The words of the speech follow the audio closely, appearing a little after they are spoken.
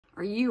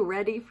Are you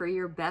ready for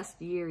your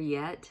best year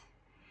yet?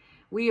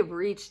 We have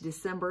reached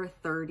December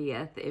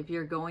 30th. If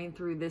you're going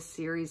through this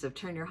series of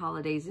Turn Your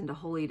Holidays into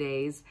Holy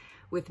Days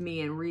with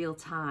me in real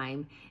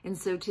time. And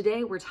so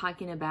today we're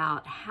talking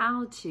about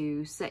how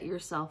to set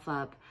yourself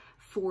up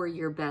for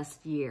your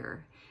best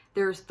year.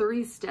 There's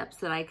 3 steps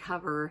that I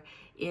cover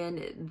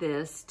in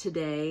this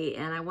today,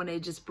 and I want to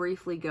just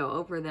briefly go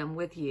over them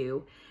with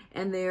you.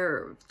 And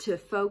they're to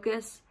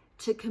focus,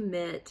 to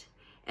commit,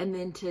 and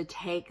then to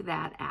take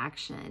that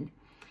action.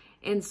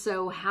 And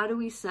so how do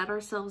we set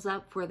ourselves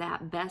up for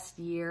that best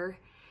year?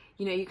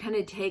 You know, you kind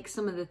of take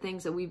some of the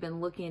things that we've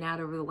been looking at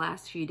over the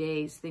last few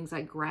days, things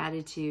like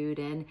gratitude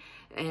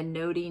and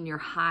noting your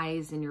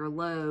highs and your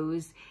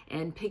lows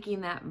and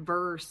picking that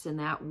verse and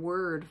that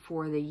word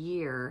for the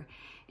year.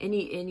 And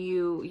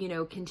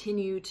you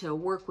continue to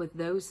work with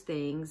those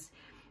things.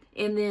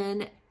 And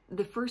then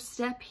the first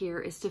step here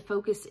is to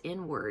focus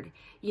inward.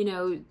 You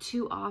know,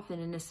 too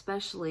often, and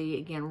especially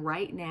again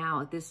right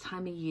now at this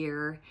time of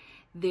year,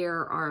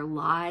 there are a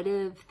lot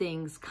of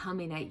things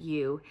coming at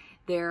you.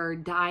 There are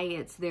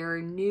diets, there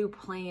are new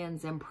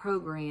plans and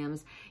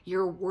programs.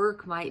 Your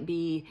work might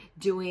be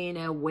doing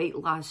a weight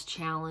loss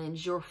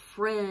challenge. Your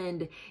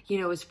friend,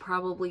 is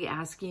probably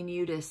asking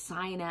you to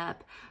sign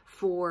up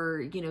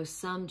for,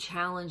 some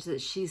challenge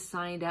that she's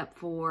signed up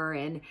for,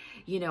 and,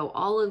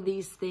 all of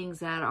these things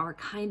that are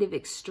kind of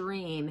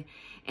extreme.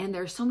 And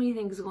there's so many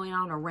things going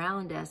on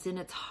around us, and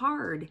it's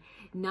hard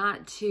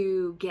not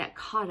to get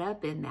caught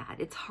up in that.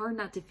 It's hard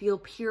not to feel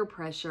peer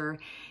pressure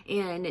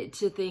and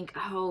to think,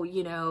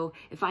 oh,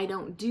 if I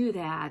don't do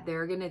that,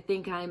 they're going to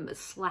think I'm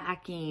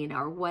slacking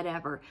or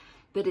whatever.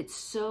 But it's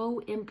so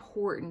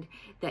important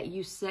that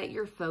you set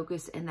your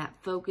focus, and that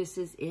focus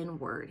is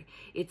inward.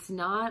 It's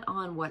not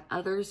on what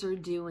others are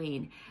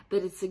doing,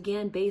 but it's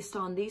again based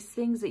on these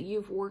things that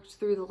you've worked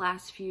through the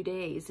last few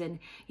days, and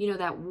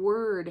that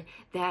word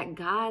that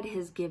God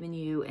has given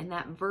you, and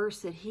that verse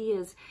that He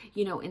has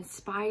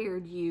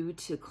inspired you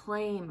to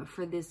claim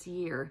for this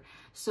year.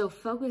 So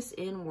focus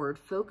inward,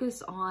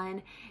 focus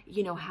on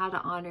how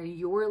to honor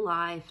your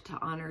life, to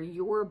honor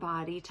your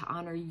body, to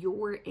honor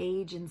your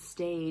age and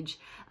stage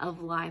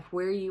of life,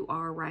 where you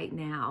are right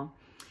now.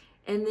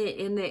 And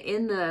in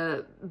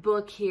the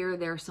book here,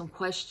 there are some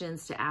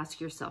questions to ask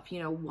yourself.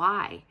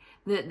 Why?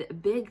 The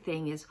big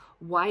thing is,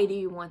 why do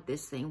you want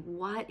this thing?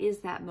 What is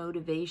that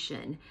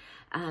motivation?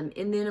 And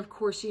then, of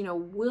course,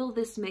 will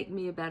this make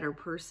me a better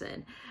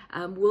person?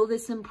 Will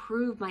this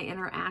improve my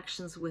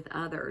interactions with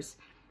others?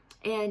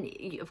 And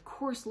of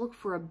course, look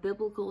for a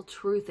biblical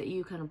truth that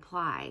you can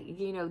apply.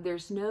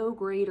 There's no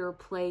greater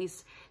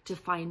place to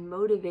find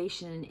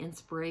motivation and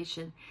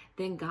inspiration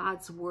than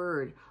God's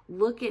word.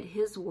 Look at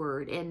His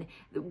word and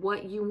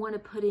what you want to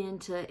put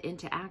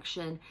into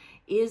action.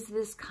 Is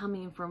this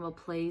coming from a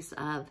place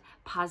of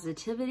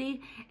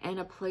positivity and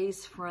a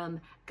place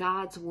from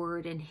God's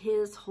word and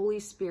His Holy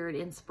Spirit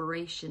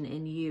inspiration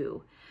in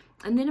you?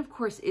 And then, of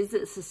course, is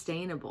it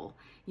sustainable?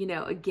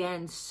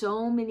 Again,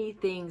 so many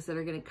things that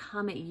are going to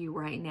come at you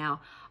right now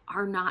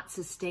are not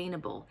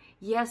sustainable.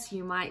 Yes,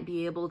 you might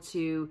be able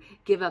to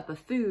give up a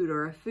food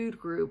or a food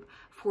group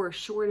for a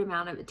short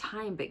amount of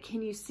time, but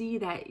can you see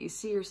that? You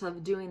see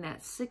yourself doing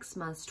that 6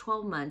 months,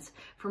 12 months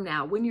from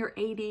now, when you're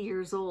 80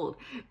 years old,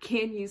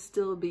 can you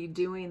still be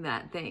doing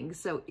that thing?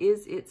 So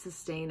is it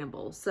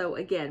sustainable? So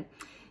again,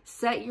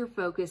 set your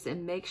focus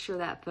and make sure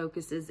that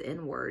focus is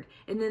inward.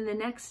 And then the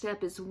next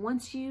step is,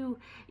 once you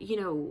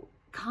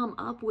come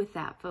up with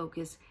that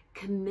focus,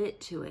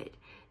 commit to it.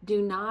 Do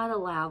not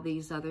allow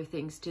these other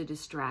things to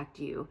distract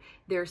you.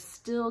 They're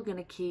still going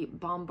to keep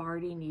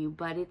bombarding you,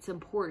 but it's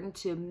important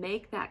to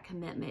make that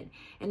commitment.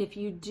 And if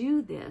you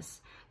do this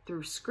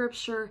through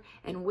Scripture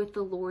and with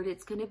the Lord,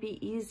 it's going to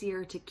be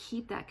easier to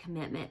keep that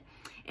commitment.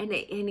 And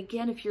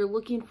again, if you're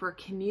looking for a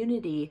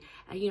community,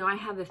 I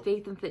have a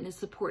faith and fitness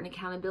support and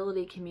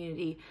accountability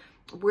community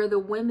where the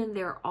women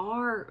there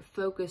are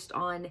focused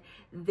on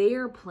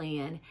their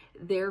plan.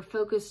 They're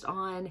focused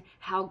on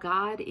how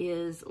God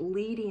is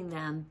leading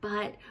them,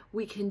 but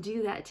we can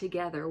do that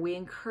together. We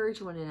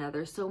encourage one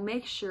another. So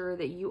make sure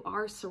that you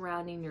are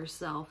surrounding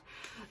yourself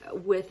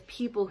with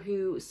people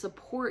who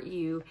support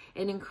you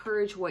and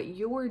encourage what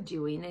you're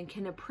doing and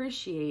can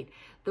appreciate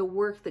the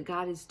work that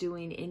God is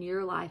doing in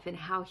your life and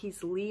how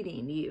He's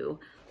leading you.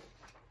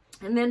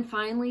 And then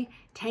finally,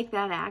 take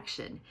that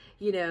action.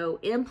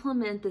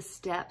 Implement the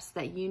steps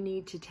that you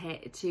need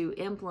to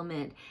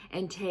implement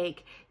and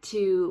take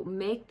to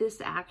make this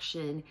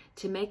action,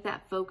 to make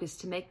that focus,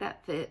 to make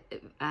that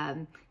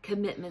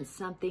commitment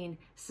something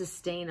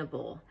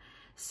sustainable.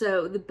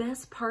 So the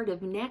best part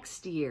of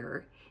next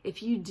year,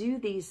 if you do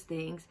these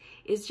things,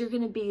 is you're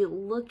going to be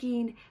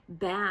looking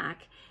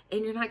back,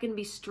 and you're not going to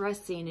be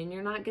stressing, and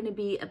you're not going to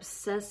be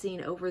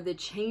obsessing over the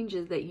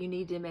changes that you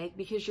need to make,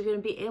 because you're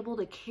going to be able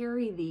to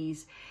carry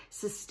these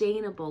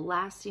sustainable,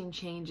 lasting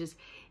changes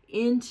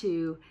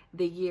into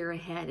the year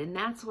ahead. And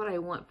that's what I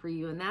want for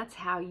you. And that's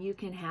how you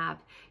can have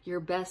your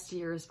best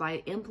years, by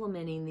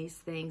implementing these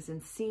things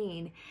and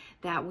seeing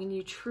that when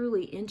you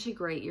truly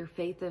integrate your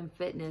faith and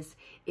fitness,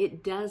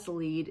 it does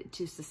lead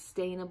to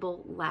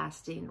sustainable,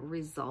 lasting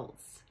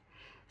results.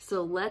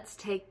 So let's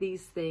take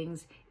these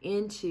things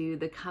into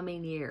the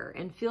coming year,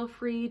 and feel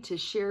free to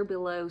share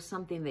below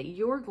something that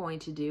you're going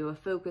to do, a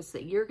focus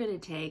that you're going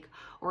to take,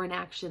 or an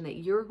action that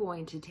you're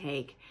going to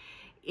take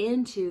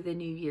into the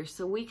new year,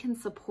 so we can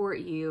support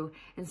you,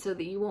 and so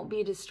that you won't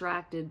be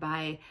distracted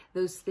by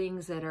those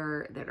things that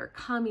are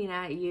coming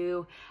at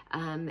you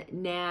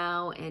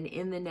now and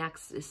in the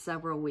next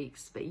several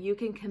weeks. But you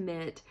can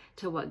commit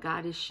to what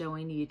God is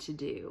showing you to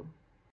do.